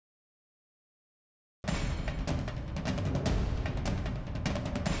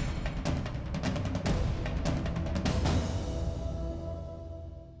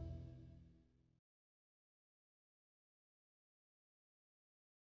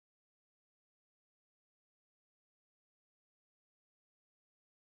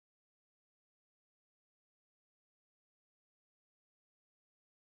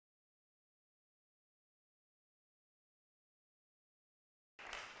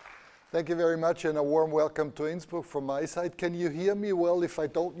Thank you very much, and a warm welcome to Innsbruck from my side. Can you hear me well if I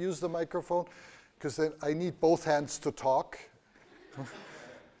don't use the microphone? Because then I need both hands to talk.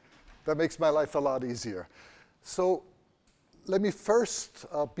 That makes my life a lot easier. So let me first,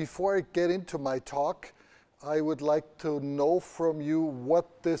 before I get into my talk, I would like to know from you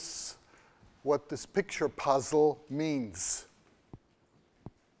what this picture puzzle means.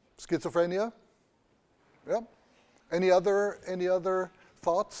 Schizophrenia? Yeah. Any other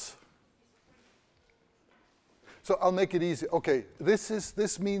thoughts? So I'll make it easy. Okay, this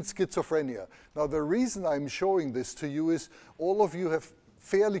means schizophrenia. Now the reason I'm showing this to you is all of you have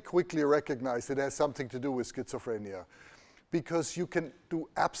fairly quickly recognized it has something to do with schizophrenia, because you can do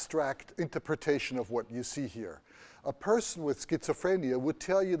abstract interpretation of what you see here. A person with schizophrenia would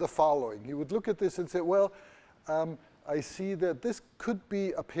tell you the following. He would look at this and say, well, I see that this could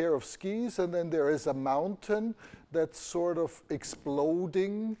be a pair of skis, and then there is a mountain that's sort of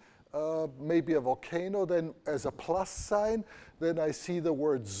exploding, maybe a volcano, then as a plus sign, then I see the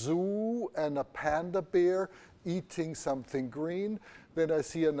word zoo and a panda bear eating something green, then I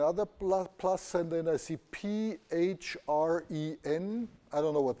see another plus, and then I see P-H-R-E-N, I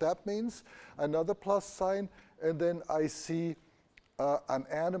don't know what that means, another plus sign, and then I see an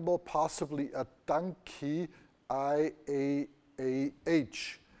animal, possibly a donkey, I-A-A-H.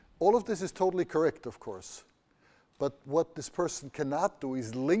 All of this is totally correct, of course. But what this person cannot do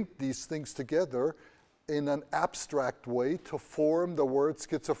is link these things together in an abstract way to form the word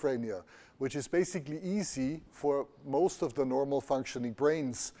schizophrenia, which is basically easy for most of the normal functioning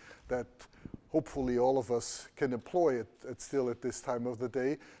brains that hopefully all of us can employ it still at this time of the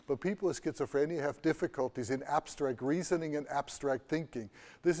day. But people with schizophrenia have difficulties in abstract reasoning and abstract thinking.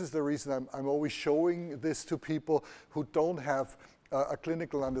 This is the reason I'm always showing this to people who don't have a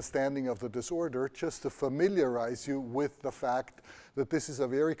clinical understanding of the disorder, just to familiarize you with the fact that this is a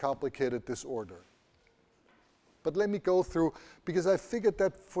very complicated disorder. But let me go through, because I figured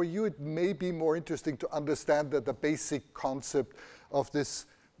that for you it may be more interesting to understand that the basic concept of this,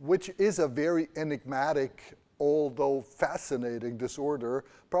 which is a very enigmatic, although fascinating disorder,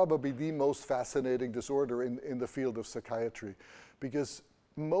 probably the most fascinating disorder in the field of psychiatry. Because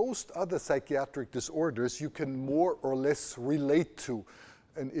most other psychiatric disorders you can more or less relate to.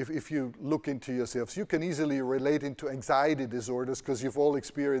 And if you look into yourselves, you can easily relate into anxiety disorders because you've all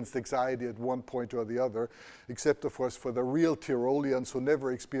experienced anxiety at one point or the other, except of course for the real Tyroleans who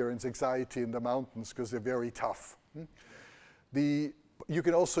never experience anxiety in the mountains because they're very tough. You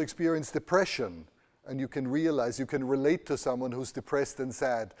can also experience depression, and you can realize, you can relate to someone who's depressed and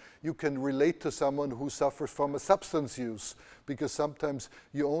sad. You can relate to someone who suffers from a substance use, because sometimes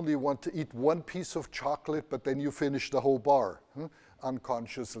you only want to eat one piece of chocolate, but then you finish the whole bar,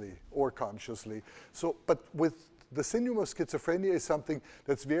 unconsciously or consciously. So, but with the syndrome of schizophrenia is something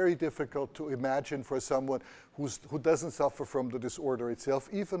that's very difficult to imagine for someone who doesn't suffer from the disorder itself,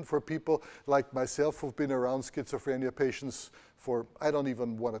 even for people like myself who've been around schizophrenia patients for, I don't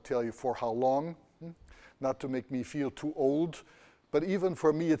even want to tell you for how long, not to make me feel too old, but even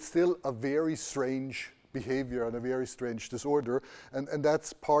for me it's still a very strange behavior and a very strange disorder, and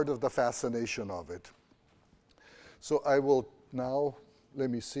that's part of the fascination of it. So I will now,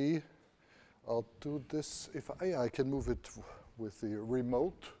 let me see, I'll do this, if I can move it with the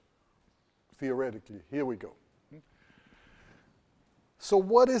remote, theoretically. Here we go. So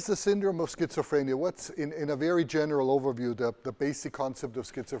what is the syndrome of schizophrenia? What's, in a very general overview, the basic concept of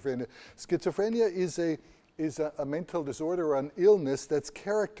schizophrenia? Schizophrenia is a mental disorder or an illness that's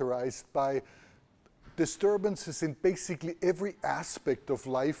characterized by disturbances in basically every aspect of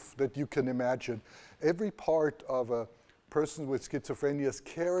life that you can imagine. Every part of a person with schizophrenia's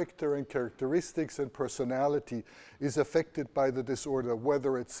character and characteristics and personality is affected by the disorder,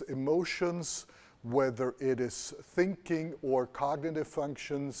 whether it's emotions, whether it is thinking or cognitive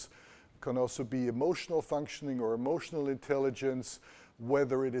functions, can also be emotional functioning or emotional intelligence,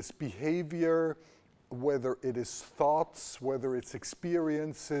 whether it is behavior, whether it is thoughts, whether it's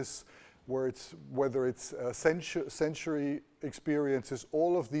experiences, whether it's sensory experiences.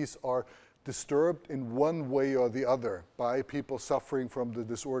 All of these are disturbed in one way or the other by people suffering from the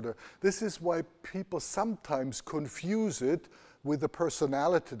disorder. This is why people sometimes confuse it with a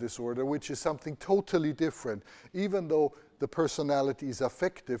personality disorder, which is something totally different. Even though the personality is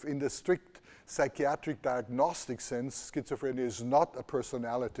affective, in the strict psychiatric diagnostic sense, schizophrenia is not a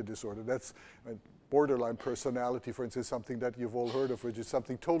personality disorder. That's borderline personality, for instance, something that you've all heard of, which is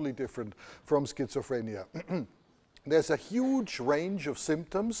something totally different from schizophrenia. There's a huge range of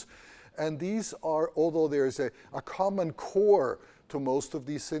symptoms, and these are, although there's a common core to most of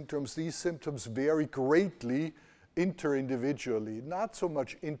these symptoms vary greatly inter-individually, not so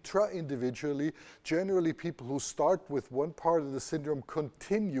much intra-individually. Generally, people who start with one part of the syndrome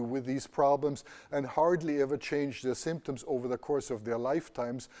continue with these problems and hardly ever change their symptoms over the course of their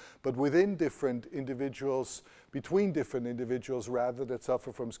lifetimes, but within different individuals, between different individuals rather, that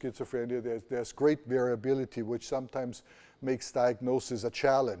suffer from schizophrenia, there's great variability, which sometimes makes diagnosis a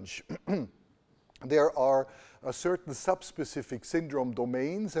challenge. There are certain subspecific syndrome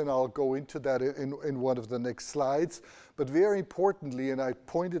domains, and I'll go into that in one of the next slides. But very importantly, and I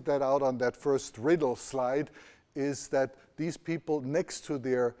pointed that out on that first riddle slide, is that these people, next to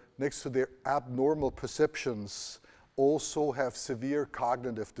their abnormal perceptions, also have severe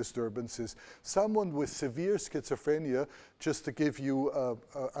cognitive disturbances. Someone with severe schizophrenia, just to give you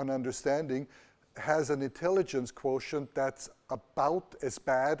an understanding, has an intelligence quotient that's about as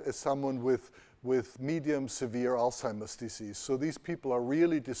bad as someone with medium severe Alzheimer's disease. So these people are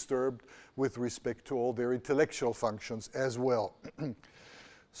really disturbed with respect to all their intellectual functions as well.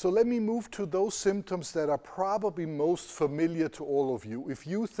 So let me move to those symptoms that are probably most familiar to all of you. If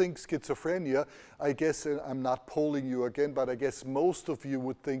you think schizophrenia, I guess, I'm not polling you again, but I guess most of you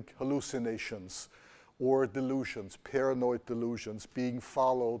would think hallucinations or delusions, paranoid delusions, being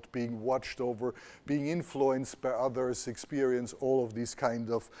followed, being watched over, being influenced by others, experience all of these kind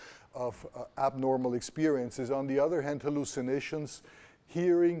of abnormal experiences. On the other hand, hallucinations,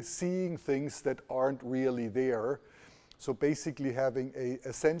 hearing, seeing things that aren't really there. So basically having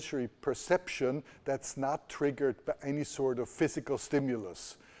a sensory perception that's not triggered by any sort of physical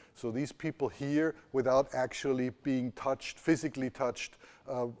stimulus. So these people hear without actually being touched, physically touched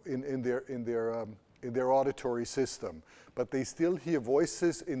in their auditory system. But they still hear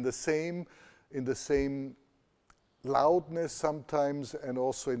voices in the same loudness sometimes, and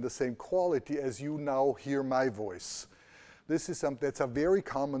also in the same quality as you now hear my voice. This is something that's a very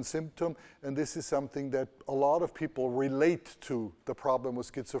common symptom, and this is something that a lot of people relate to the problem with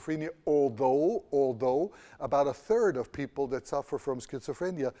schizophrenia, although about a third of people that suffer from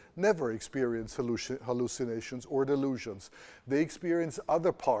schizophrenia never experience hallucinations or delusions. They experience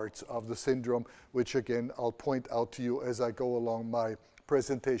other parts of the syndrome, which again, I'll point out to you as I go along my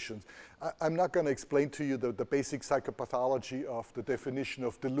presentations. I'm not going to explain to you the basic psychopathology of the definition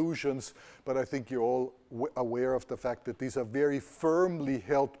of delusions, but I think you're all aware of the fact that these are very firmly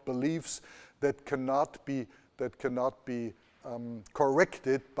held beliefs that cannot be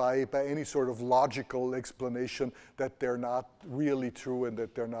corrected by any sort of logical explanation that they're not really true and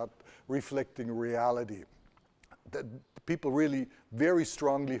that they're not reflecting reality. That people really very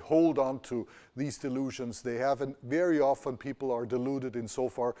strongly hold on to these delusions they have, and very often people are deluded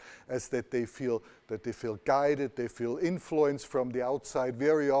insofar as that they feel guided, they feel influenced from the outside.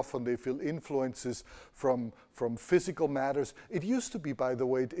 Very often they feel influences from physical matters. It used to be, by the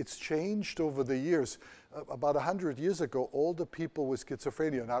way, it's changed over the years. About 100 years ago, all the people with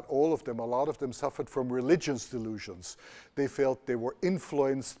schizophrenia, not all of them, a lot of them suffered from religious delusions. They felt they were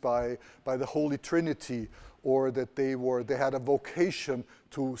influenced by the Holy Trinity, or that they had a vocation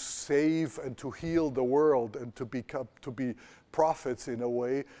to save and to heal the world and to be prophets in a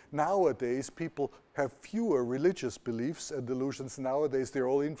way. Nowadays, people have fewer religious beliefs and delusions. Nowadays, they're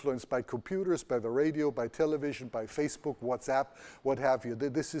all influenced by computers, by the radio, by television, by Facebook, WhatsApp, what have you.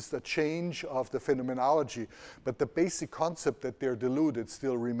 This is the change of the phenomenology, but the basic concept that they're deluded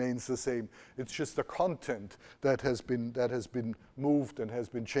still remains the same. It's just the content that has been moved and has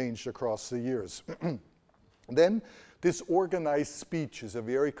been changed across the years. Then, disorganized speech is a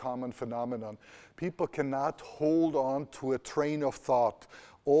very common phenomenon. People cannot hold on to a train of thought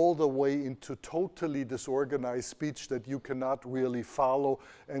all the way into totally disorganized speech that you cannot really follow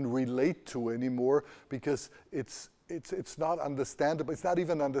and relate to anymore, because it's not understandable. It's not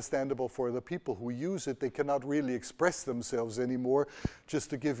even understandable for the people who use it. They cannot really express themselves anymore. Just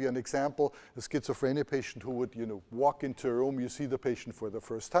to give you an example, a schizophrenia patient who would, walk into a room, you see the patient for the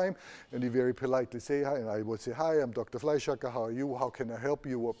first time, and he very politely say hi, and I would say, "Hi, I'm Dr. Fleischhacker. How are you? How can I help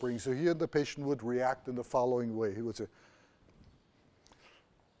you? What brings you here?" And the patient would react in the following way. He would say,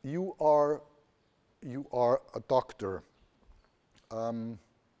 "You are a doctor."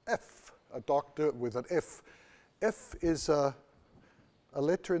 F, a doctor with an F. F is a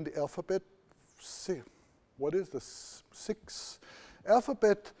letter in the alphabet. What is this? 6.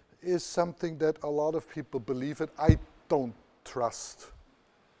 Alphabet is something that a lot of people believe in. I don't trust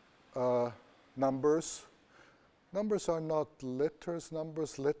numbers. Numbers are not letters.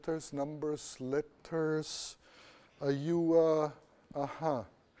 Numbers, letters, numbers, letters. You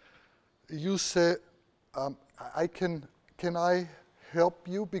say, can I help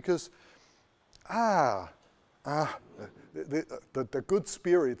you? Because, the good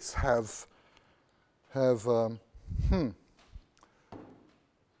spirits have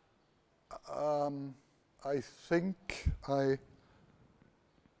I think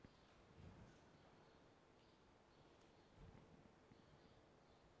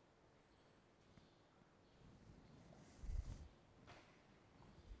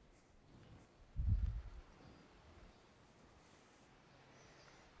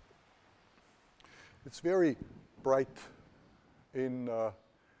it's very bright in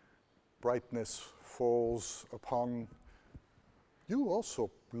brightness falls upon you also.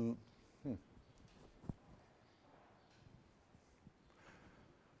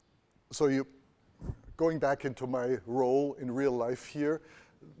 So going back into my role in real life here,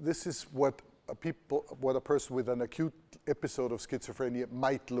 this is what a person with an acute episode of schizophrenia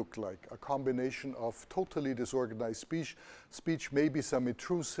might look like. A combination of totally disorganized speech, maybe some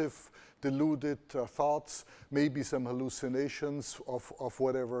intrusive, deluded thoughts, maybe some hallucinations of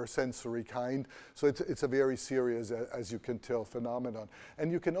whatever sensory kind. So it's a very serious, as you can tell, phenomenon. And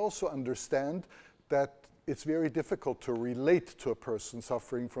you can also understand that it's very difficult to relate to a person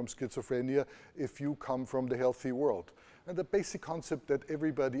suffering from schizophrenia if you come from the healthy world. And the basic concept that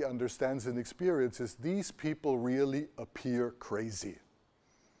everybody understands and experiences, these people really appear crazy.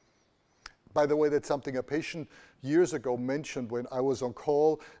 By the way, that's something a patient years ago mentioned when I was on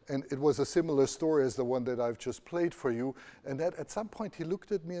call, and it was a similar story as the one that I've just played for you. And that at some point he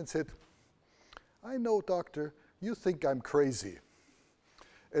looked at me and said, "I know, doctor, you think I'm crazy."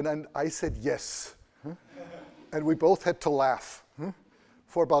 And then I said, "Yes." And we both had to laugh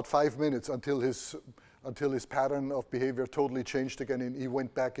for about 5 minutes until his pattern of behavior totally changed again and he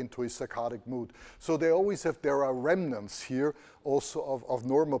went back into his psychotic mood. So there are remnants here also of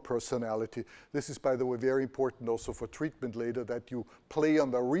normal personality. This is, by the way, very important also for treatment later, that you play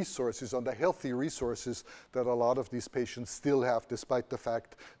on the resources, on the healthy resources that a lot of these patients still have, despite the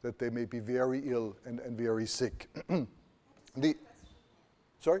fact that they may be very ill and very sick.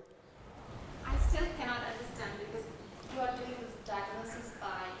 Sorry? I still cannot understand, because you are doing this diagnosis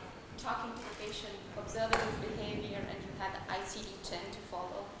by talking to the patient, observing his behavior, and you have the ICD-10 to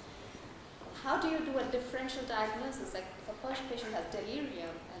follow. How do you do a differential diagnosis? Like if a patient has delirium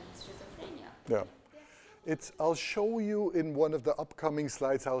and schizophrenia. Yeah. I'll show you in one of the upcoming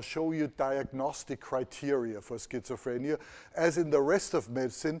slides, I'll show you diagnostic criteria for schizophrenia. As in the rest of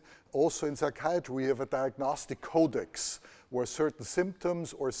medicine, also in psychiatry, we have a diagnostic codex where certain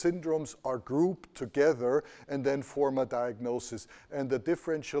symptoms or syndromes are grouped together and then form a diagnosis. And the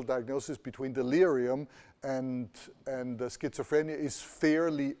differential diagnosis between delirium and the schizophrenia is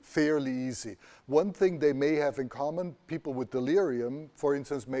fairly easy. One thing they may have in common, people with delirium, for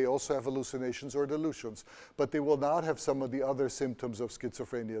instance, may also have hallucinations or delusions, but they will not have some of the other symptoms of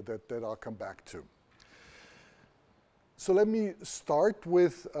schizophrenia that I'll come back to. So let me start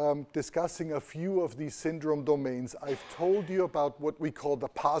with discussing a few of these syndrome domains. I've told you about what we call the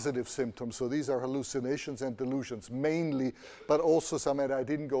positive symptoms. So these are hallucinations and delusions mainly, but also some, and I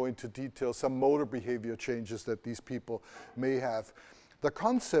didn't go into detail, some motor behavior changes that these people may have. The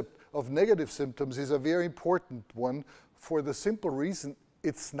concept of negative symptoms is a very important one for the simple reason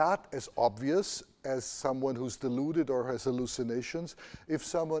it's not as obvious as someone who's deluded or has hallucinations. If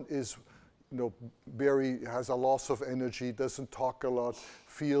someone is has a loss of energy, doesn't talk a lot,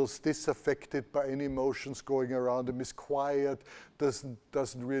 feels disaffected by any emotions going around him, is quiet, doesn't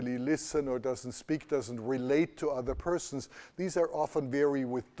really listen or doesn't speak, doesn't relate to other persons. These are often very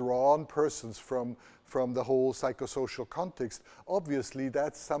withdrawn persons from the whole psychosocial context. Obviously,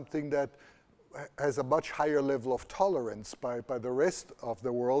 that's something that has a much higher level of tolerance by the rest of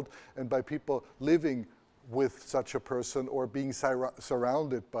the world and by people living with such a person or being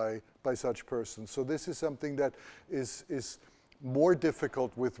surrounded by such persons. So this is something that is more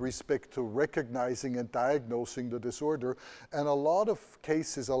difficult with respect to recognizing and diagnosing the disorder. And a lot of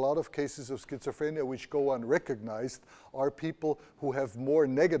cases of schizophrenia which go unrecognized are people who have more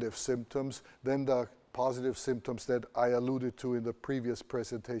negative symptoms than the positive symptoms that I alluded to in the previous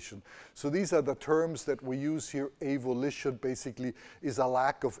presentation. So these are the terms that we use here. Avolition basically is a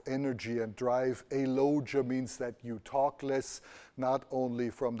lack of energy and drive. Alogia means that you talk less, not only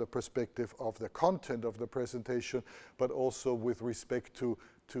from the perspective of the content of the presentation, but also with respect to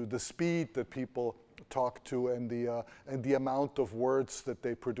the speed that people talk to and the amount of words that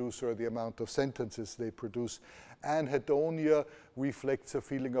they produce or the amount of sentences they produce. Anhedonia reflects a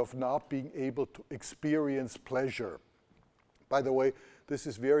feeling of not being able to experience pleasure. By the way, this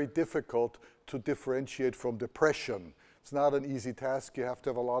is very difficult to differentiate from depression. It's not an easy task. You have to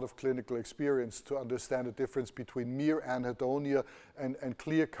have a lot of clinical experience to understand the difference between mere anhedonia and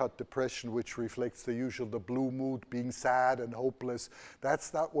clear-cut depression, which reflects the blue mood, being sad and hopeless.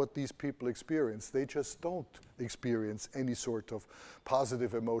 That's not what these people experience. They just don't experience any sort of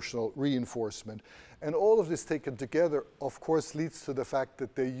positive emotional reinforcement. And all of this taken together, of course, leads to the fact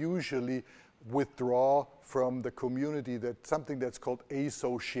that they usually withdraw from the community, that something that's called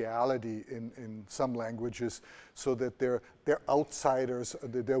asociality in some languages, so that they're outsiders,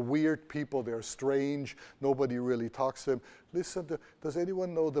 they're weird people, they're strange, nobody really talks to them. Listen to, does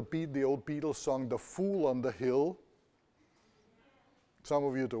anyone know the old Beatles song, The Fool on the Hill? Some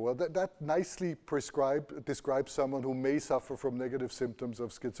of you do. Well, that nicely describes someone who may suffer from negative symptoms of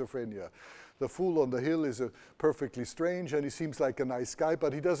schizophrenia. The fool on the hill is perfectly strange, and he seems like a nice guy,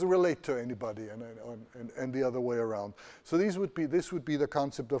 but he doesn't relate to anybody, and the other way around. So this would be the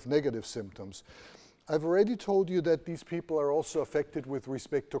concept of negative symptoms. I've already told you that these people are also affected with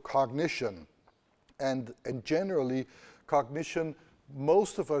respect to cognition, and generally, cognition.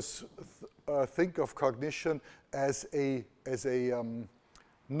 Most of us think of cognition as a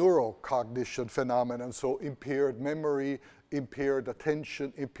neurocognition phenomenon, so impaired memory, impaired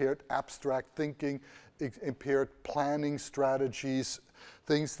attention, impaired abstract thinking, impaired planning strategies,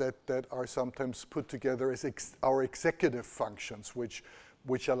 things that are sometimes put together as our executive functions, which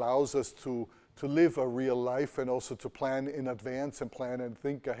allows us to live a real life and also to plan in advance and plan and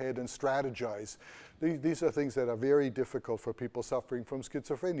think ahead and strategize. These are things that are very difficult for people suffering from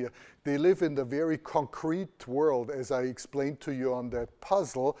schizophrenia. They live in the very concrete world, as I explained to you on that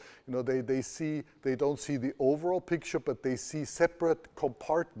puzzle. You know, they don't see the overall picture, but they see separate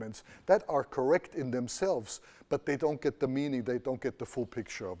compartments that are correct in themselves, but they don't get the meaning, they don't get the full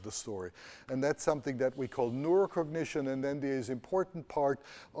picture of the story. And that's something that we call neurocognition, and then there is an important part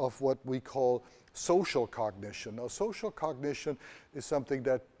of what we call social cognition. Now, social cognition is something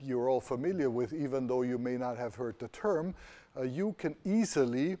that you're all familiar with, even though you may not have heard the term. You can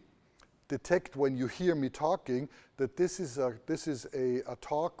easily detect when you hear me talking that this is a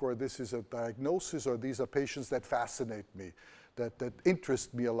talk, or this is a diagnosis, or these are patients that fascinate me, that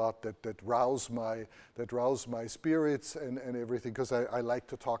interest me a lot, that rouse my spirits and everything, because I like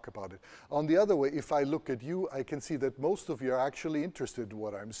to talk about it. On the other way, if I look at you, I can see that most of you are actually interested in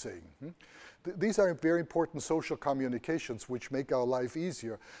what I'm saying. These are very important social communications which make our life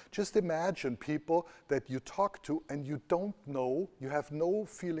easier. Just imagine people that you talk to and you don't know, you have no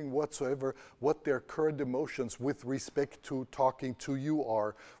feeling whatsoever what their current emotions with respect to talking to you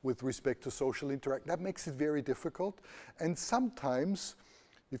are, with respect to social interaction. That makes it very difficult. And sometimes,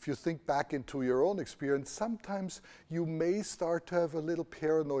 if you think back into your own experience, sometimes you may start to have a little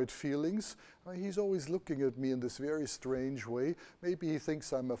paranoid feelings. He's always looking at me in this very strange way. Maybe he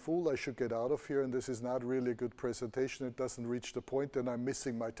thinks I'm a fool, I should get out of here, and this is not really a good presentation. It doesn't reach the point, and I'm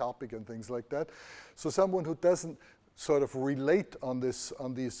missing my topic and things like that. So someone who doesn't sort of relate on this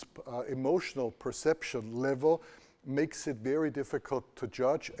emotional perception level makes it very difficult to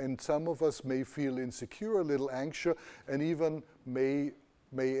judge, and some of us may feel insecure, a little anxious, and even may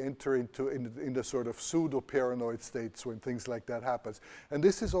enter in the sort of pseudo-paranoid states when things like that happens. And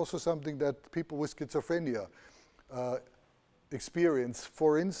this is also something that people with schizophrenia experience.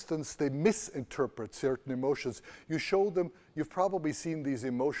 For instance, they misinterpret certain emotions. You show them, you've probably seen these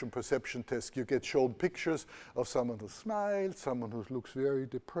emotion perception tests. You get shown pictures of someone who smiles, someone who looks very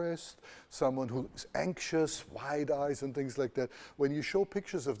depressed, someone who's anxious, wide eyes and things like that. When you show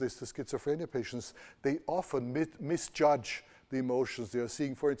pictures of this to schizophrenia patients, they often misjudge the emotions they are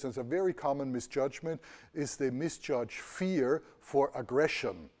seeing. For instance, a very common misjudgment is they misjudge fear for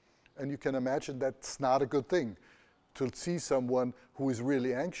aggression. And you can imagine that's not a good thing, to see someone who is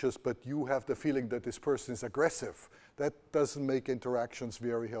really anxious, but you have the feeling that this person is aggressive. That doesn't make interactions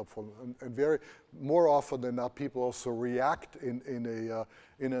very helpful. And more often than not, people also react in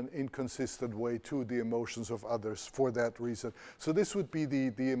an inconsistent way to the emotions of others for that reason. So this would be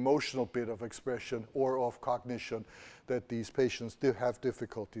the emotional bit of expression or of cognition that these patients have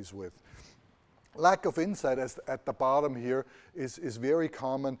difficulties with. Lack of insight, as at the bottom here, is very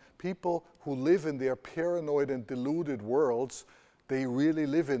common. People who live in their paranoid and deluded worlds, they really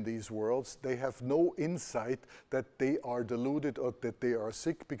live in these worlds. They have no insight that they are deluded or that they are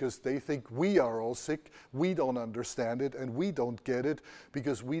sick, because they think we are all sick, we don't understand it, and we don't get it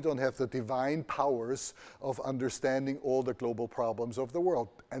because we don't have the divine powers of understanding all the global problems of the world.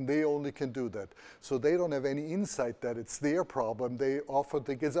 And they only can do that. So they don't have any insight that it's their problem. They often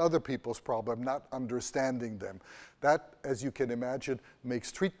think it's other people's problem, not understanding them. That, as you can imagine,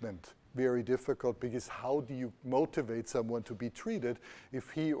 makes treatment very difficult, because how do you motivate someone to be treated if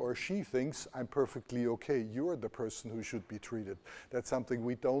he or she thinks, I'm perfectly okay, you're the person who should be treated? That's something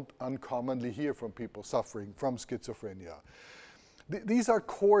we don't uncommonly hear from people suffering from schizophrenia. These are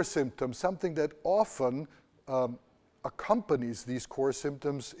core symptoms, something that often accompanies these core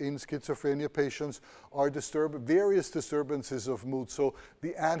symptoms in schizophrenia patients are various disturbances of mood. So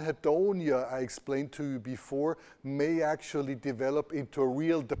the anhedonia I explained to you before may actually develop into a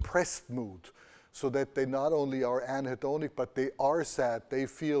real depressed mood, so that they not only are anhedonic, but they are sad, they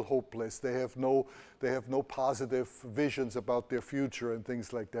feel hopeless, they have no positive visions about their future and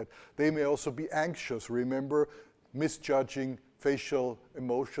things like that. They may also be anxious. Remember, misjudging facial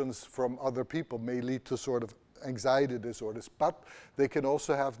emotions from other people may lead to sort of anxiety disorders, but they can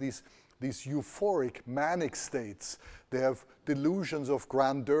also have these euphoric, manic states. They have delusions of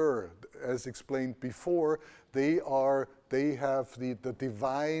grandeur, as explained before. They have the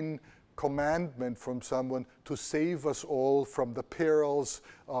divine commandment from someone to save us all from the perils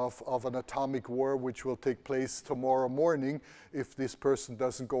of an atomic war, which will take place tomorrow morning if this person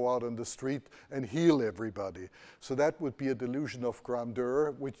doesn't go out on the street and heal everybody. So that would be a delusion of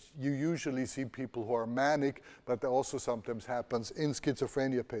grandeur, which you usually see people who are manic, but that also sometimes happens in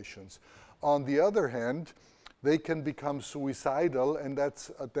schizophrenia patients. On the other hand, they can become suicidal, and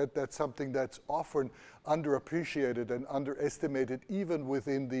that's something that's often underappreciated and underestimated even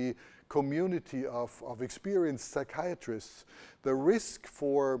within the community of experienced psychiatrists. The risk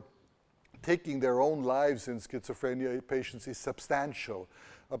for taking their own lives in schizophrenia patients is substantial.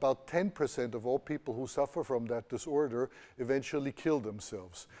 About 10% of all people who suffer from that disorder eventually kill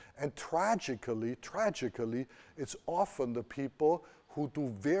themselves. And tragically, it's often the people who do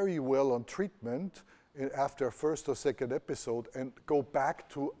very well on treatment after a first or second episode and go back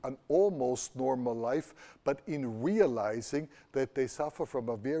to an almost normal life, but in realizing that they suffer from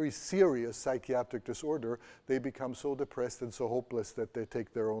a very serious psychiatric disorder, they become so depressed and so hopeless that they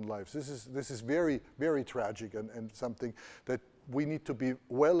take their own lives. This is very, very tragic, and something that we need to be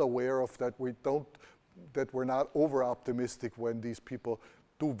well aware of, that we're not over optimistic when these people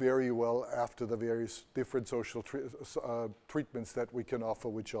do very well after the various different social treatments that we can offer,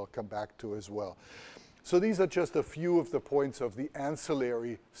 which I'll come back to as well. So these are just a few of the points of the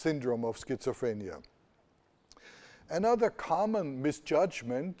ancillary syndrome of schizophrenia. Another common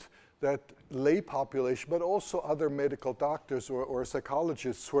misjudgment that lay population, but also other medical doctors or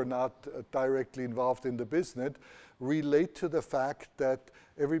psychologists who are not directly involved in the business, relate to the fact that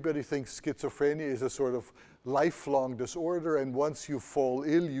everybody thinks schizophrenia is a sort of lifelong disorder, and once you fall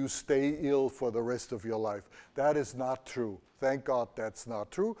ill, you stay ill for the rest of your life. That is not true. Thank God that's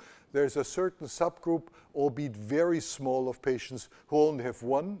not true. There's a certain subgroup, albeit very small, of patients who only have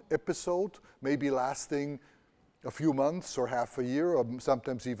one episode, maybe lasting a few months or half a year, or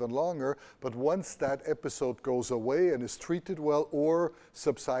sometimes even longer. But once that episode goes away and is treated well or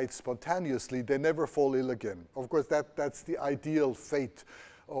subsides spontaneously, they never fall ill again. Of course, that's the ideal fate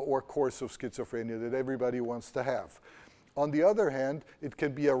or course of schizophrenia that everybody wants to have. On the other hand, it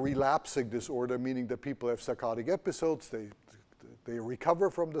can be a relapsing disorder, meaning that people have psychotic episodes, they recover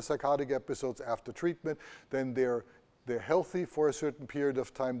from the psychotic episodes after treatment, then they're healthy for a certain period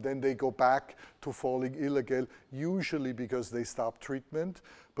of time, then they go back to falling ill again, usually because they stop treatment.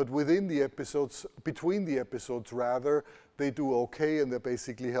 But within the episodes, between the episodes rather, they do okay and they're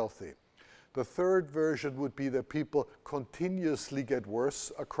basically healthy. The third version would be that people continuously get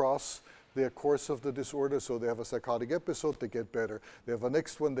worse across the course of the disorder. So they have a psychotic episode, they get better. They have a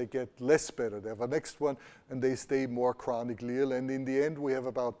next one, they get less better. They have a next one, and they stay more chronically ill. And in the end, we have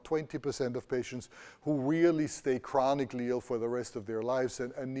about 20% of patients who really stay chronically ill for the rest of their lives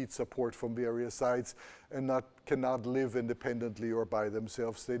and need support from various sides and cannot live independently or by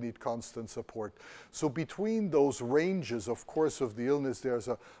themselves. They need constant support. So between those ranges, of course, of the illness, there's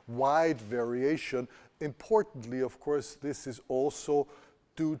a wide variation. Importantly, of course, this is also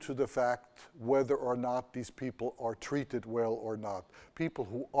due to the fact whether or not these people are treated well or not. People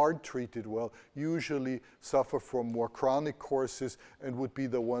who aren't treated well usually suffer from more chronic courses and would be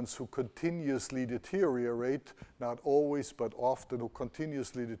the ones who continuously deteriorate, not always, but often, who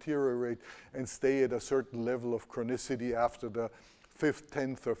continuously deteriorate and stay at a certain level of chronicity after the 5th,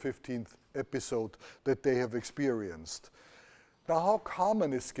 10th, or 15th episode that they have experienced. Now, how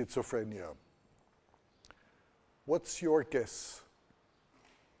common is schizophrenia? What's your guess?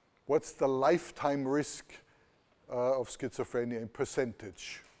 What's the lifetime risk of schizophrenia in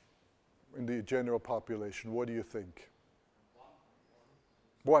percentage in the general population? What do you think?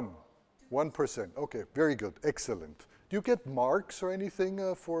 1%. Okay, very good, excellent. Do you get marks or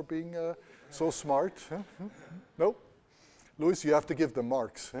anything for being so smart? Huh? No? Louis, you have to give them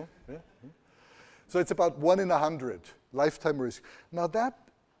marks. Yeah. So it's about 1 in 100 lifetime risk. Now that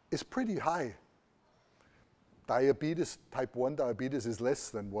is pretty high. Diabetes, type 1 diabetes is less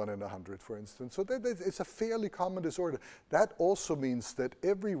than 1 in 100, for instance. So it's a fairly common disorder. That also means that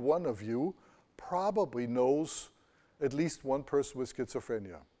every one of you probably knows at least one person with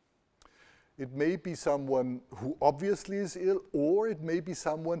schizophrenia. It may be someone who obviously is ill, or it may be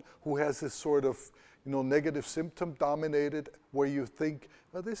someone who has this sort of negative symptom dominated, where you think,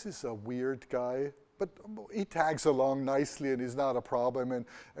 well, this is a weird guy, but he tags along nicely and is not a problem. And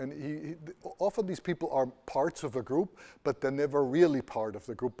often these people are parts of a group, but they're never really part of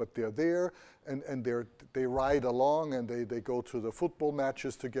the group, but they're there, and they ride along, and they go to the football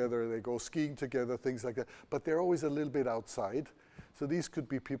matches together, they go skiing together, things like that, but they're always a little bit outside. So these could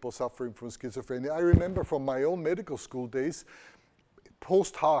be people suffering from schizophrenia. I remember from my own medical school days,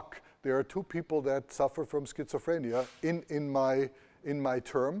 post hoc, there are 2 people that suffer from schizophrenia in my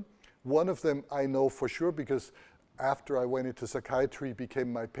term. One of them I know for sure because after I went into psychiatry, he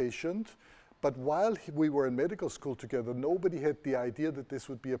became my patient. But while we were in medical school together, nobody had the idea that this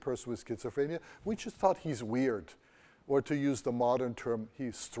would be a person with schizophrenia. We just thought he's weird, or to use the modern term,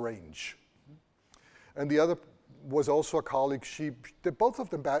 he's strange. And the other was also a colleague. Both of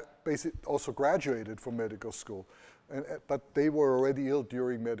them basically also graduated from medical school, but they were already ill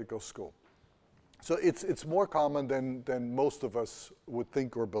during medical school. So it's more common than most of us would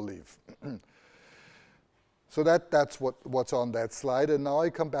think or believe. So that's what's on that slide. And now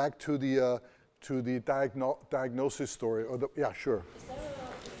I come back to the diagnosis story. Yeah, sure. Is there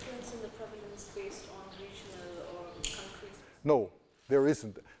a difference in the prevalence based on regional or country? No, there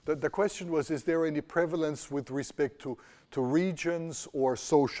isn't. The question was, is there any prevalence with respect to regions or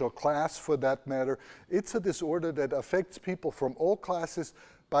social class, for that matter? It's a disorder that affects people from all classes,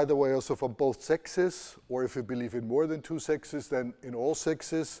 by the way, also from both sexes, or if you believe in more than 2 sexes, then in all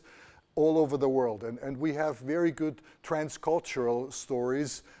sexes, all over the world. And we have very good transcultural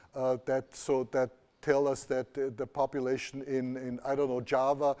stories that tell us that the population in, I don't know,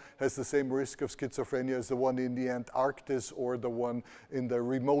 Java has the same risk of schizophrenia as the one in the Antarctic or the one in the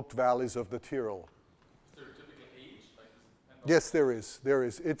remote valleys of the Tyrol. Is there a typical age? Yes, there is. There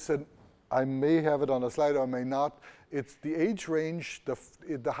is. I may have it on a slide, or I may not. It's the age range.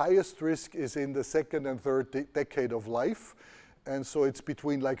 The highest risk is in the 2nd and 3rd decade of life. And so it's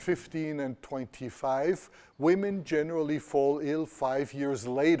between like 15 and 25. Women generally fall ill 5 years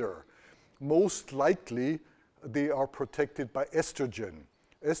later. Most likely, they are protected by estrogen.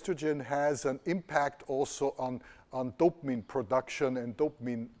 Estrogen has an impact also on dopamine production and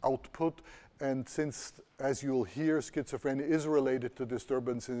dopamine output. And since, as you'll hear, schizophrenia is related to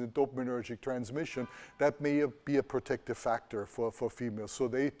disturbances in dopaminergic transmission, that may be a protective factor for females. So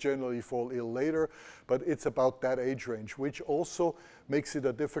they generally fall ill later, but it's about that age range, which also makes it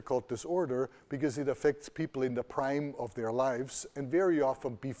a difficult disorder because it affects people in the prime of their lives, and very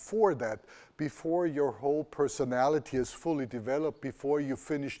often before that, before your whole personality is fully developed, before you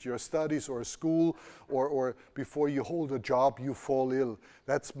finished your studies or school, or before you hold a job, you fall ill.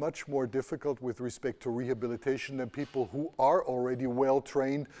 That's much more difficult with respect to rehabilitation than people who are already well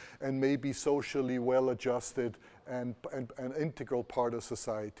trained and maybe socially well adjusted and an integral part of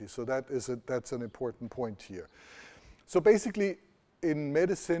society. So that's an important point here. So basically, in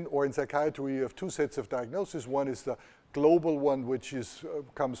medicine or in psychiatry, you have 2 sets of diagnoses. One is the global one, which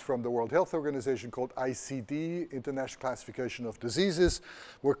comes from the World Health Organization, called ICD, International Classification of Diseases.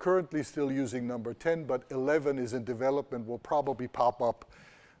 We're currently still using number 10, but 11 is in development, will probably pop up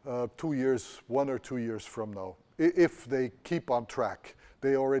 1 or 2 years from now, if they keep on track.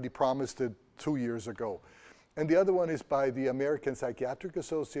 They already promised it 2 years ago. And the other one is by the American Psychiatric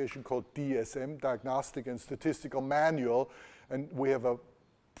Association, called DSM, Diagnostic and Statistical Manual, and we have a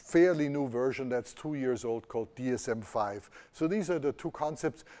fairly new version that's 2 years old called DSM-5. So these are the 2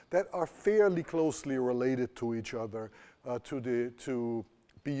 concepts that are fairly closely related to each other to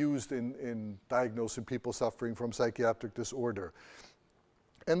be used in diagnosing people suffering from psychiatric disorder.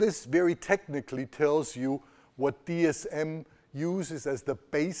 And this very technically tells you what DSM uses as the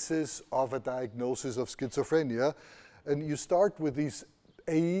basis of a diagnosis of schizophrenia. And you start with these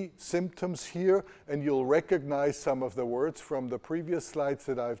A symptoms here, and you'll recognize some of the words from the previous slides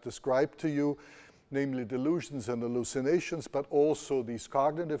that I've described to you, namely delusions and hallucinations, but also these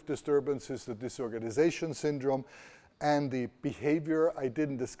cognitive disturbances, the disorganization syndrome, and the behavior. I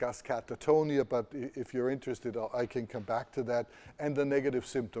didn't discuss catatonia, but if you're interested, I can come back to that, and the negative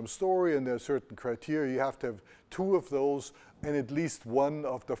symptom story. And there are certain criteria. You have to have 2 of those and at least 1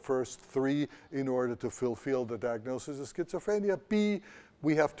 of the first 3 in order to fulfill the diagnosis of schizophrenia. B,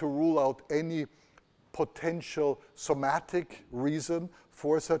 we have to rule out any potential somatic reason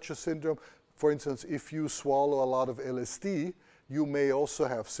for such a syndrome. For instance, if you swallow a lot of LSD, you may also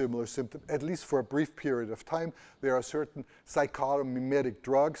have similar symptoms, at least for a brief period of time. There are certain psychomimetic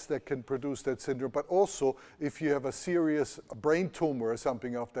drugs that can produce that syndrome, but also if you have a serious brain tumor or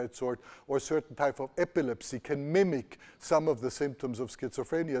something of that sort, or certain type of epilepsy can mimic some of the symptoms of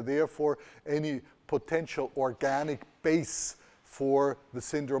schizophrenia. Therefore, any potential organic base for the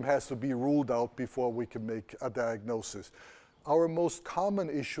syndrome has to be ruled out before we can make a diagnosis. Our most common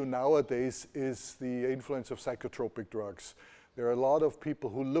issue nowadays is the influence of psychotropic drugs. There are a lot of people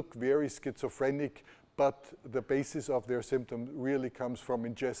who look very schizophrenic, but the basis of their symptom really comes from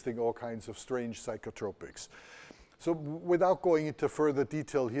ingesting all kinds of strange psychotropics. So without going into further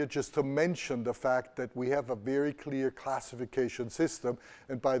detail here, just to mention the fact that we have a very clear classification system.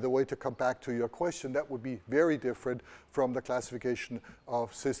 And by the way, to come back to your question, that would be very different from the classification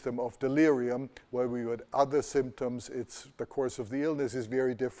of system of delirium, where we had other symptoms. It's the course of the illness is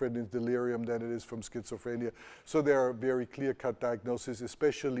very different in delirium than it is from schizophrenia. So there are very clear-cut diagnoses,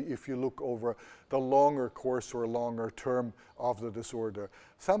 especially if you look over the longer course or longer term of the disorder.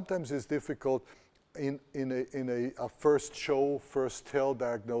 Sometimes it's difficult in a first show, first tell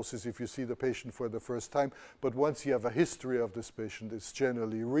diagnosis if you see the patient for the first time, but once you have a history of this patient, it's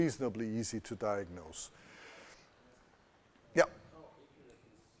generally reasonably easy to diagnose. Yeah.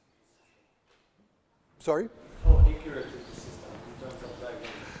 Sorry? How accurate is the system in terms of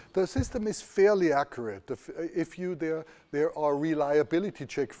diagnosis? The system is fairly accurate. There are reliability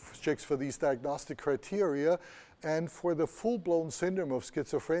checks for these diagnostic criteria. And for the full-blown syndrome of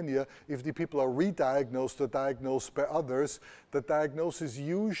schizophrenia, if the people are re-diagnosed or diagnosed by others, the diagnosis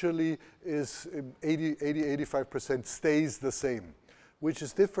usually is 80–85% stays the same, which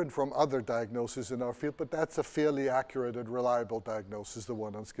is different from other diagnoses in our field, but that's a fairly accurate and reliable diagnosis, the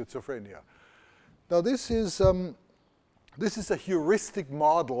one on schizophrenia. Now this is a heuristic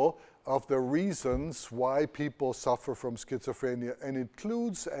model of the reasons why people suffer from schizophrenia, and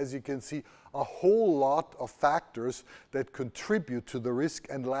includes, as you can see, a whole lot of factors that contribute to the risk,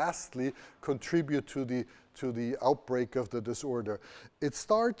 and lastly, contribute to the outbreak of the disorder. It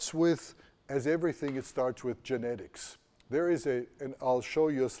starts with, as everything, it starts with genetics. There is and I'll show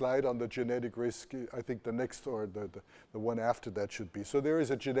you a slide on the genetic risk. I think the next or the one after that should be. So there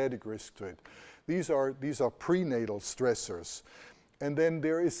is a genetic risk to it. These are prenatal stressors. And then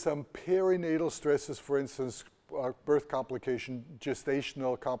there is some perinatal stresses, for instance, birth complication,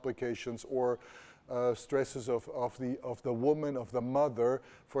 gestational complications, or stresses of the woman, of the mother.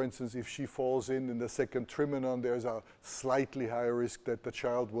 For instance, if she falls in the second trimenon, there's a slightly higher risk that the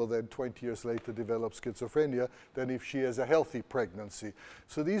child will then 20 years later develop schizophrenia than if she has a healthy pregnancy.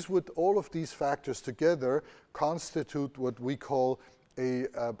 So all of these factors together constitute what we call a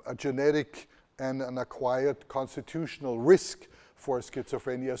genetic and an acquired constitutional risk for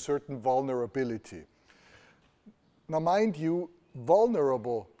schizophrenia, a certain vulnerability. Now, mind you,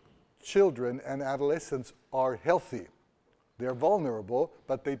 vulnerable children and adolescents are healthy. They're vulnerable,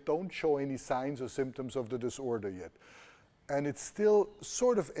 but they don't show any signs or symptoms of the disorder yet. And it's still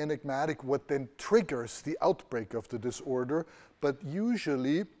sort of enigmatic what then triggers the outbreak of the disorder, but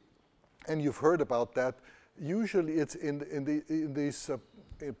usually, and you've heard about that, usually it's in this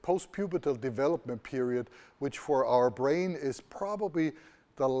post-pubertal development period, which for our brain is probably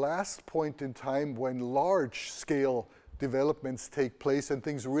the last point in time when large-scale developments take place and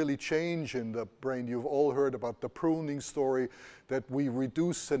things really change in the brain. You've all heard about the pruning story, that we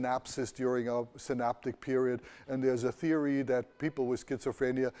reduce synapses during our synaptic period, and there's a theory that people with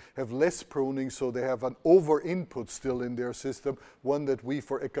schizophrenia have less pruning, so they have an over-input still in their system, one that we,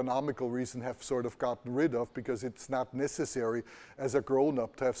 for economical reason, have sort of gotten rid of because it's not necessary as a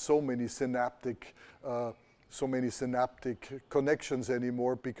grown-up to have so many synaptic connections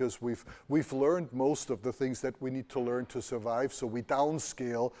anymore, because we've learned most of the things that we need to learn to survive. So we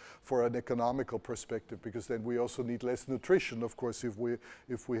downscale for an economical perspective, because then we also need less nutrition, of course, if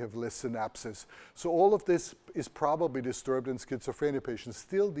we have less synapses. So all of this is probably disturbed in schizophrenia patients.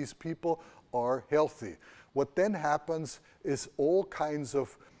 Still, these people are healthy. What then happens is all kinds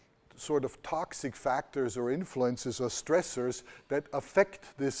of sort of toxic factors or influences or stressors that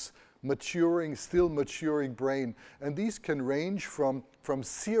affect this still maturing brain. And these can range from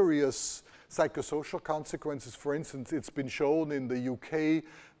serious psychosocial consequences. For instance, it's been shown in the UK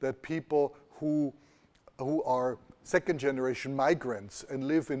that people who are second-generation migrants and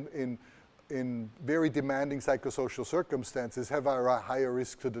live in in very demanding psychosocial circumstances have a higher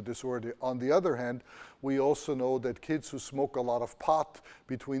risk to the disorder. On the other hand, we also know that kids who smoke a lot of pot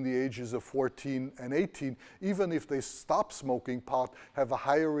between the ages of 14 and 18, even if they stop smoking pot, have a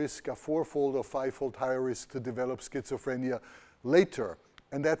higher risk, a 4-fold or 5-fold higher risk to develop schizophrenia later.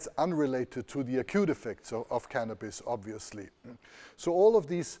 And that's unrelated to the acute effects of cannabis, obviously. So all of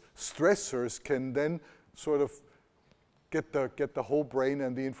these stressors can then sort of get the whole brain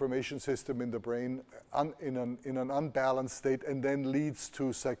and the information system in the brain in an unbalanced state, and then leads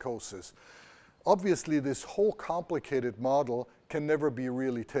to psychosis. Obviously, this whole complicated model can never be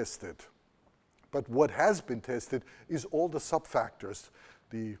really tested. But what has been tested is all the subfactors.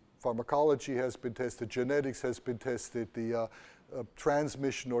 The pharmacology has been tested, genetics has been tested, the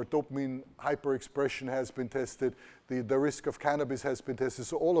transmission or dopamine hyperexpression has been tested, the risk of cannabis has been tested.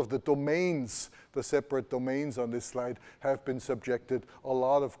 So all of the domains, the separate domains on this slide, have been subjected. A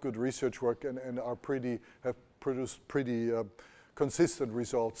lot of good research work and have produced pretty consistent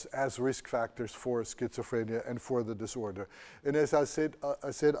results as risk factors for schizophrenia and for the disorder. And as I said,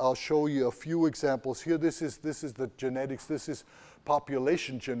 I'll show you a few examples here. This is the genetics. This is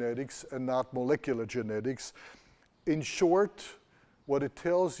population genetics and not molecular genetics. In short, what it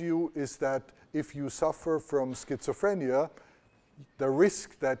tells you is that if you suffer from schizophrenia, the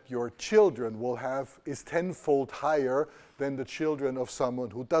risk that your children will have is 10-fold higher than the children of someone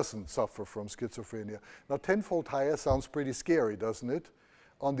who doesn't suffer from schizophrenia. Now, 10-fold higher sounds pretty scary, doesn't it?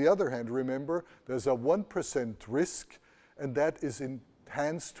 On the other hand, remember, there's a 1% risk, and that is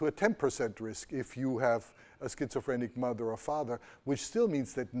enhanced to a 10% risk if you have a schizophrenic mother or father, which still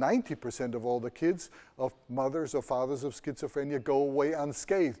means that 90% of all the kids of mothers or fathers of schizophrenia go away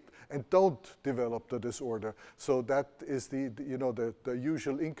unscathed and don't develop the disorder. So that is the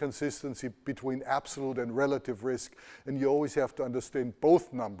usual inconsistency between absolute and relative risk, and you always have to understand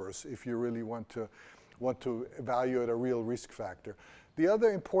both numbers if you really want to evaluate a real risk factor. The other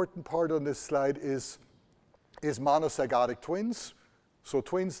important part on this slide is monozygotic twins. So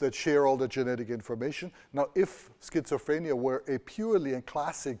twins that share all the genetic information. Now, if schizophrenia were a purely and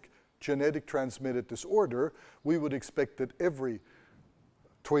classic genetic transmitted disorder, we would expect that every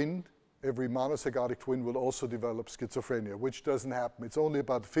monozygotic twin will also develop schizophrenia, which doesn't happen. It's only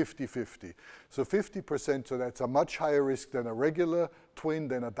about 50-50. So 50%, so that's a much higher risk than a regular twin,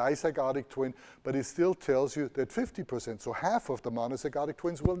 than a dizygotic twin, but it still tells you that 50%, so half of the monozygotic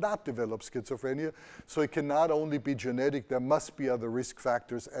twins will not develop schizophrenia. So it can not only be genetic, there must be other risk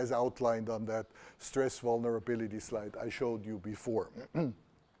factors as outlined on that stress vulnerability slide I showed you before.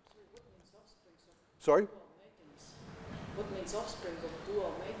 Sorry? What means offspring of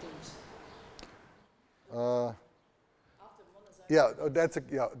dual matings?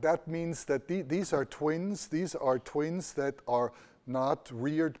 That means that these are twins. These are twins that are not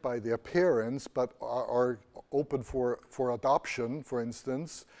reared by their parents, but are open for adoption, for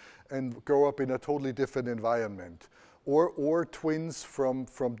instance, and grow up in a totally different environment, or twins from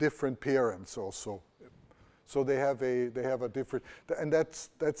different parents also. So they have a different, and that's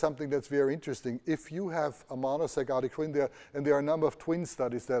something that's very interesting. If you have a monozygotic twin, and there are a number of twin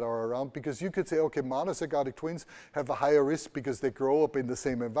studies that are around, because you could say, okay, monozygotic twins have a higher risk because they grow up in the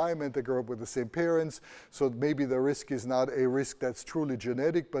same environment, they grow up with the same parents, so maybe the risk is not a risk that's truly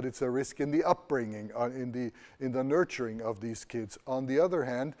genetic, but it's a risk in the upbringing, in the nurturing of these kids. On the other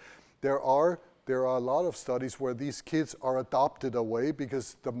hand, there are a lot of studies where these kids are adopted away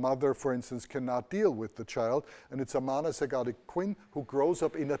because the mother, for instance, cannot deal with the child, and it's a monozygotic twin who grows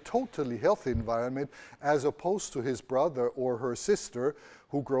up in a totally healthy environment as opposed to his brother or her sister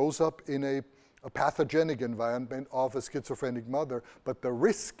who grows up in a pathogenic environment of a schizophrenic mother. But the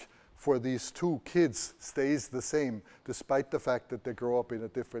risk for these two kids stays the same despite the fact that they grow up in a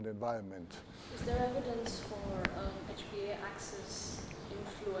different environment. Is there evidence for HBA axis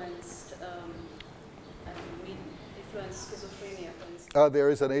influenced schizophrenia, for instance? There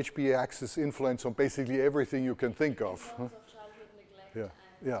is an HBA axis influence on basically everything you can think of. In terms of childhood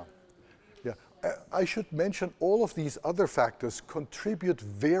neglect and I should mention all of these other factors contribute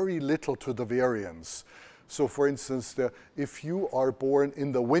very little to the variance. So for instance, if you are born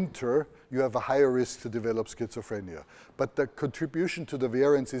in the winter, you have a higher risk to develop schizophrenia. But the contribution to the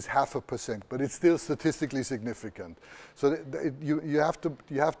variance is 0.5%, but it's still statistically significant. So you have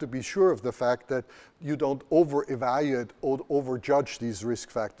to be sure of the fact that you don't over-evaluate or over-judge these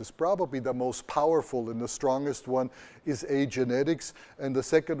risk factors. Probably the most powerful and the strongest one is genetics, and the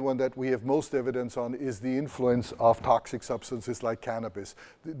second one that we have most evidence on is the influence of toxic substances like cannabis.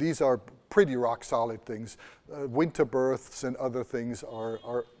 These are pretty rock-solid things. Winter births and other things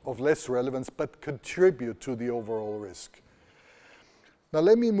are of less relevance, but contribute to the overall risk. Now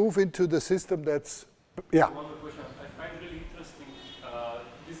let me move into the system that's, yeah. One more question. I find really interesting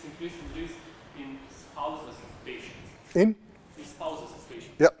this increasing risk in spouses of patients. In Spouses of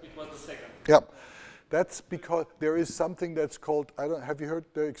patients. Yeah. It was the second. Yeah, that's because there is something that's called, have you heard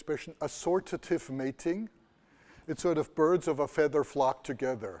the expression assortative mating? It's sort of birds of a feather flock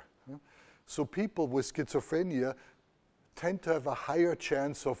together. So people with schizophrenia tend to have a higher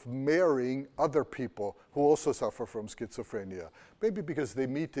chance of marrying other people who also suffer from schizophrenia. Maybe because they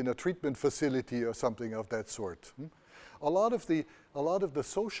meet in a treatment facility or something of that sort. A lot of the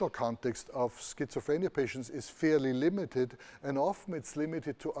social context of schizophrenia patients is fairly limited, and often it's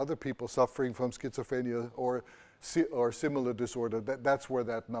limited to other people suffering from schizophrenia or similar disorder. That's where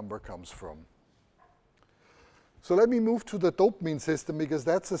that number comes from. So let me move to the dopamine system, because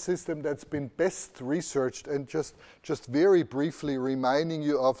that's a system that's been best researched, and just very briefly reminding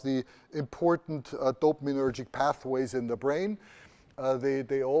you of the important dopaminergic pathways in the brain.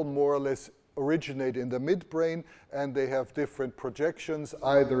 They all more or less originate in the midbrain, and they have different projections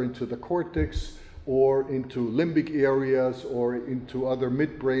either into the cortex or into limbic areas or into other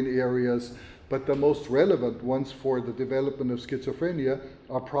midbrain areas. But the most relevant ones for the development of schizophrenia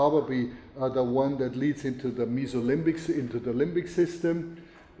are probably the one that leads into the limbic system,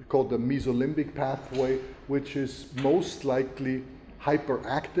 called the mesolimbic pathway, which is most likely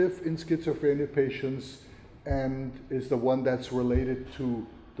hyperactive in schizophrenia patients and is the one that's related to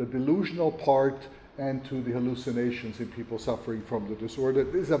the delusional part and to the hallucinations in people suffering from the disorder.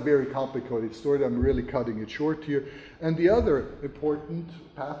 This is a very complicated story. I'm really cutting it short here. And the other important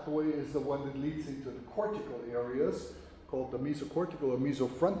pathway is the one that leads into the cortical areas, called the mesocortical or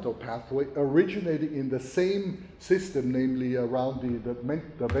mesofrontal pathway, originating in the same system, namely around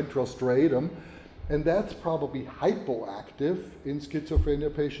the ventral striatum. And that's probably hypoactive in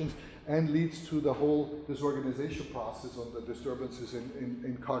schizophrenia patients and leads to the whole disorganization process on the disturbances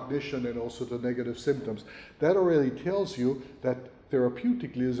in cognition and also the negative symptoms. That already tells you that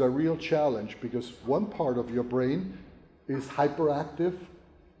therapeutically is a real challenge, because one part of your brain is hyperactive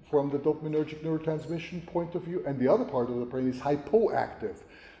from the dopaminergic neurotransmission point of view, and the other part of the brain is hypoactive.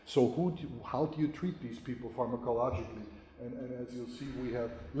 So how do you treat these people pharmacologically? And as you'll see, we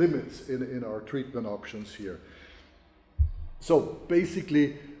have limits in our treatment options here. So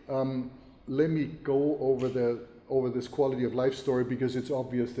basically, let me go over this quality of life story, because it's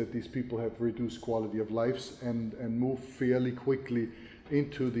obvious that these people have reduced quality of lives and move fairly quickly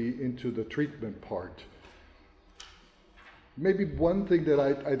into the treatment part. Maybe one thing that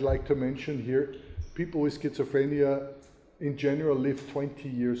I'd like to mention here, people with schizophrenia in general live 20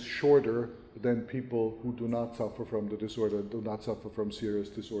 years shorter than people who do not suffer from the disorder, do not suffer from serious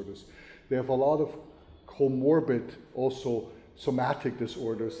disorders. They have a lot of comorbid, also somatic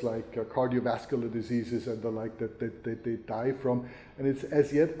disorders like cardiovascular diseases and the like that they die from. And it's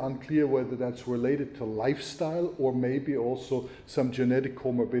as yet unclear whether that's related to lifestyle or maybe also some genetic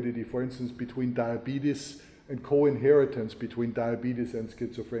comorbidity, for instance, between diabetes and co-inheritance between diabetes and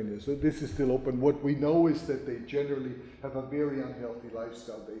schizophrenia. So this is still open. What we know is that they generally have a very unhealthy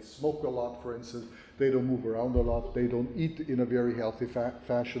lifestyle. They smoke a lot, for instance. They don't move around a lot. They don't eat in a very healthy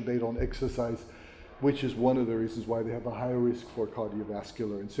fashion. They don't exercise, which is one of the reasons why they have a high risk for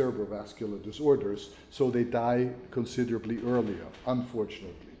cardiovascular and cerebrovascular disorders. So they die considerably earlier,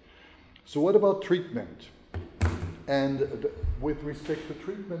 unfortunately. So what about treatment? And with respect to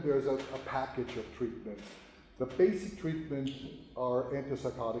treatment, there's a package of treatments. The basic treatment are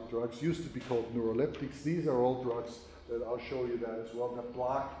antipsychotic drugs, used to be called neuroleptics. These are all drugs that I'll show you that as well, that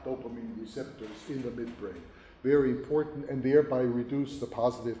block dopamine receptors in the midbrain. Very important, and thereby reduce the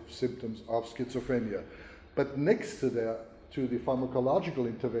positive symptoms of schizophrenia. But next to the pharmacological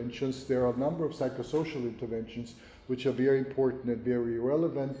interventions, there are a number of psychosocial interventions which are very important and very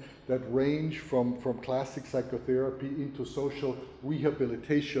relevant, that range from classic psychotherapy into social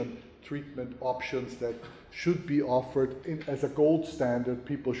rehabilitation treatment options that should be offered as a gold standard.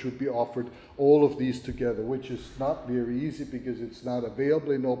 People should be offered all of these together, which is not very easy because it's not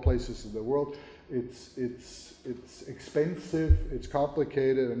available in all places in the world. It's expensive, it's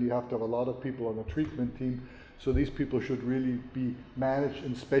complicated, and you have to have a lot of people on a treatment team. So these people should really be managed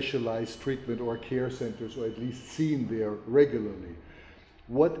in specialized treatment or care centers, or at least seen there regularly.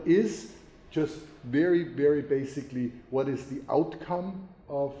 What is, just very, very basically, what is the outcome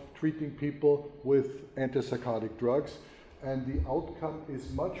of treating people with antipsychotic drugs? And the outcome is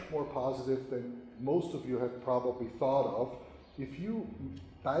much more positive than most of you have probably thought of. If you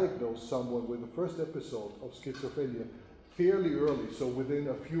diagnose someone with the first episode of schizophrenia fairly early, so within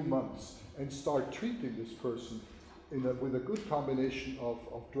a few months, and start treating this person, with a good combination of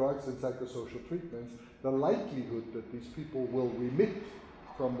drugs and psychosocial treatments, the likelihood that these people will remit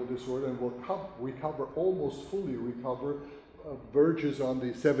from the disorder and will recover, almost fully recover, verges on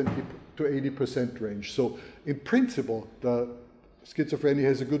the 70 to 80% range. So in principle, the schizophrenia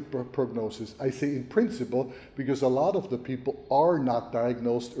has a good prognosis. I say in principle because a lot of the people are not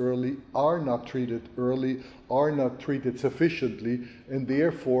diagnosed early, are not treated early, are not treated sufficiently, and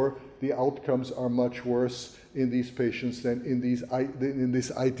therefore the outcomes are much worse in these patients than in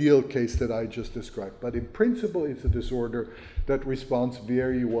this ideal case that I just described. But in principle, it's a disorder that responds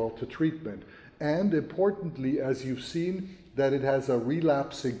very well to treatment. And importantly, as you've seen, that it has a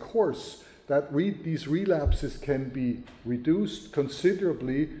relapsing course, that these relapses can be reduced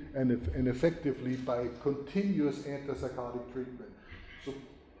considerably and effectively by continuous antipsychotic treatment. So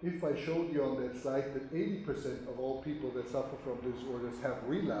if I showed you on that slide that 80% of all people that suffer from disorders have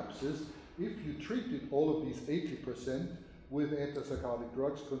relapses, if you treated all of these 80% with antipsychotic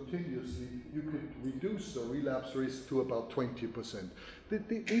drugs continuously, you could reduce the relapse risk to about 20%.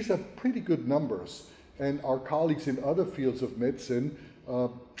 These are pretty good numbers, and our colleagues in other fields of medicine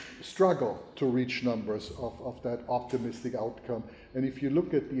struggle to reach numbers of that optimistic outcome. And if you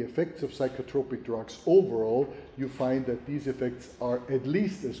look at the effects of psychotropic drugs overall, you find that these effects are at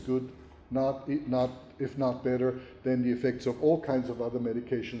least as good, if not better, than the effects of all kinds of other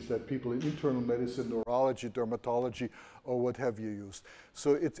medications that people in internal medicine, neurology, dermatology, or what have you used.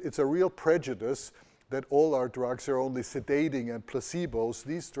 So it's a real prejudice that all our drugs are only sedating and placebos.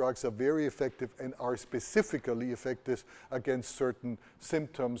 These drugs are very effective and are specifically effective against certain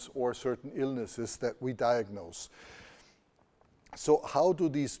symptoms or certain illnesses that we diagnose. So how do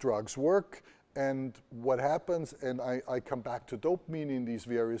these drugs work and what happens? And I come back to dopamine in these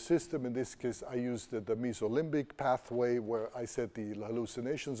various systems. In this case, I used the mesolimbic pathway where I said the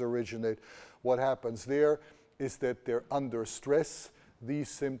hallucinations originate. What happens there is that they're under stress. These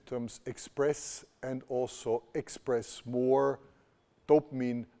symptoms express and also express more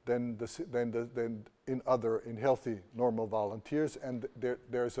dopamine than in healthy normal volunteers, and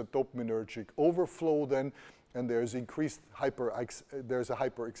there's a dopaminergic overflow then, and there's increased there's a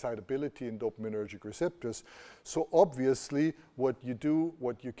hyperexcitability in dopaminergic receptors. So obviously what you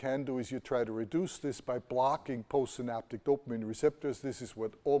can do is you try to reduce this by blocking postsynaptic dopamine receptors. This is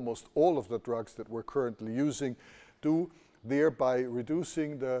what almost all of the drugs that we're currently using do, thereby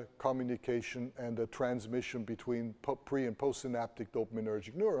reducing the communication and the transmission between pre- and postsynaptic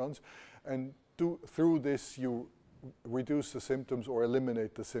dopaminergic neurons. And through this, you reduce the symptoms or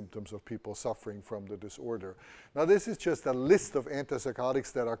eliminate the symptoms of people suffering from the disorder. Now, this is just a list of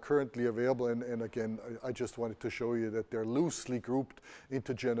antipsychotics that are currently available. And again, I just wanted to show you that they're loosely grouped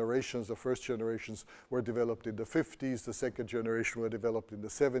into generations. The first generations were developed in the 50s. The second generation were developed in the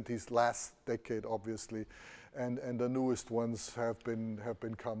 70s, last decade, obviously. And the newest ones have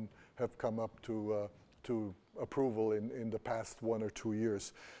come up to approval in the past 1 or 2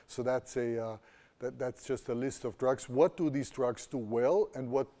 years. So that's that's just a list of drugs. What do these drugs do well, and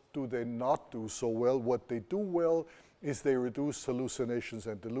what do they not do so well? What they do well is they reduce hallucinations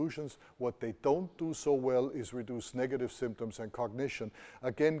and delusions. What they don't do so well is reduce negative symptoms and cognition.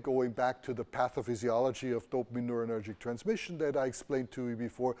 Again, going back to the pathophysiology of dopamine noradrenergic transmission that I explained to you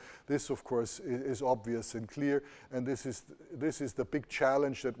before, this of course is obvious and clear, and this is the big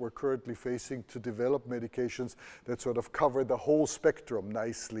challenge that we're currently facing, to develop medications that sort of cover the whole spectrum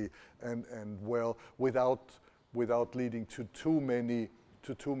nicely and well without leading to too many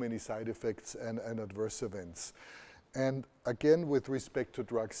side effects and adverse events. And again, with respect to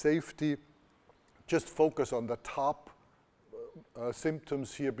drug safety, just focus on the top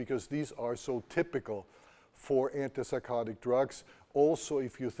symptoms here, because these are so typical for antipsychotic drugs. Also,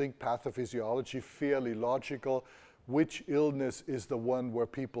 if you think pathophysiology, fairly logical. Which illness is the one where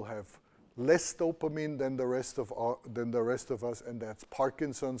people have less dopamine than the rest of us? And that's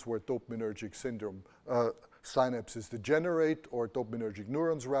Parkinson's, where dopaminergic syndrome synapses degenerate, or dopaminergic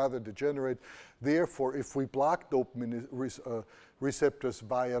neurons rather degenerate. Therefore, if we block dopamine receptors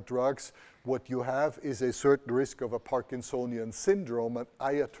via drugs, what you have is a certain risk of a Parkinsonian syndrome, an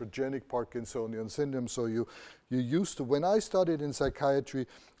iatrogenic Parkinsonian syndrome. So you used to, when I studied in psychiatry,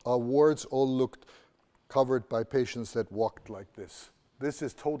 our wards all looked covered by patients that walked like this. This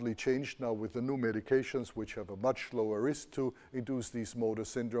is totally changed now with the new medications, which have a much lower risk to induce these motor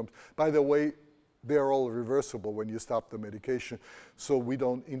syndromes. By the way, they're all reversible when you stop the medication. So we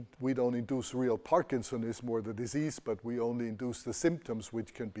don't induce real Parkinsonism or the disease, but we only induce the symptoms,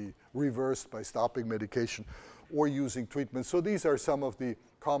 which can be reversed by stopping medication or using treatment. So these are some of the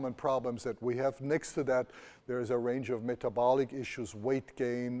common problems that we have. Next to that, there is a range of metabolic issues, weight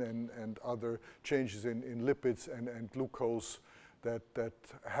gain and other changes in lipids and glucose that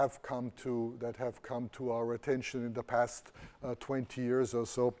have come to our attention in the past 20 years or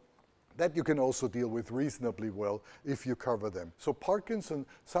so, that you can also deal with reasonably well if you cover them. So Parkinson,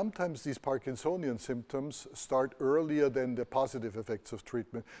 sometimes these Parkinsonian symptoms start earlier than the positive effects of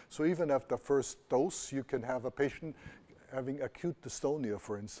treatment. So even after first dose, you can have a patient having acute dystonia,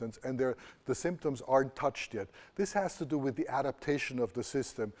 for instance, and the symptoms aren't touched yet. This has to do with the adaptation of the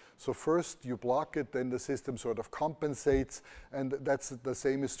system. So first you block it, then the system sort of compensates, and that's the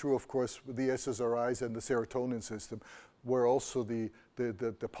same is true, of course, with the SSRIs and the serotonin system, where also the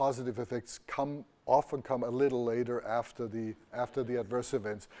positive effects often come a little later after the adverse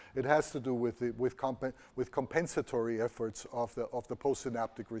events. It has to do with compensatory efforts of the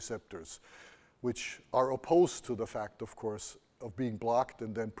postsynaptic receptors, which are opposed to the fact, of course, of being blocked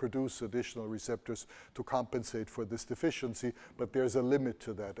and then produce additional receptors to compensate for this deficiency, but there's a limit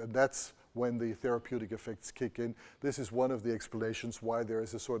to that, and that's when the therapeutic effects kick in. This is one of the explanations why there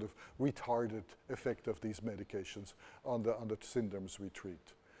is a sort of retarded effect of these medications on the syndromes we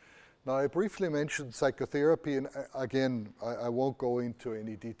treat. Now, I briefly mentioned psychotherapy, and again, I won't go into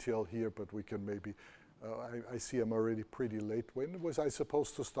any detail here, but we can maybe, I see I'm already pretty late. When was I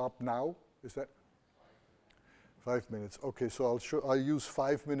supposed to stop now? Is that 5 minutes? Okay, so I'll use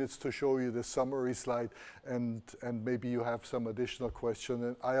 5 minutes to show you the summary slide, and maybe you have some additional question.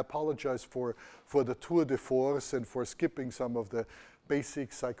 And I apologize for the tour de force and for skipping some of the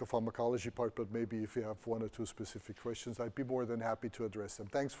basic psychopharmacology part, but maybe if you have one or two specific questions, I'd be more than happy to address them.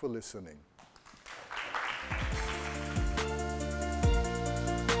 Thanks for listening.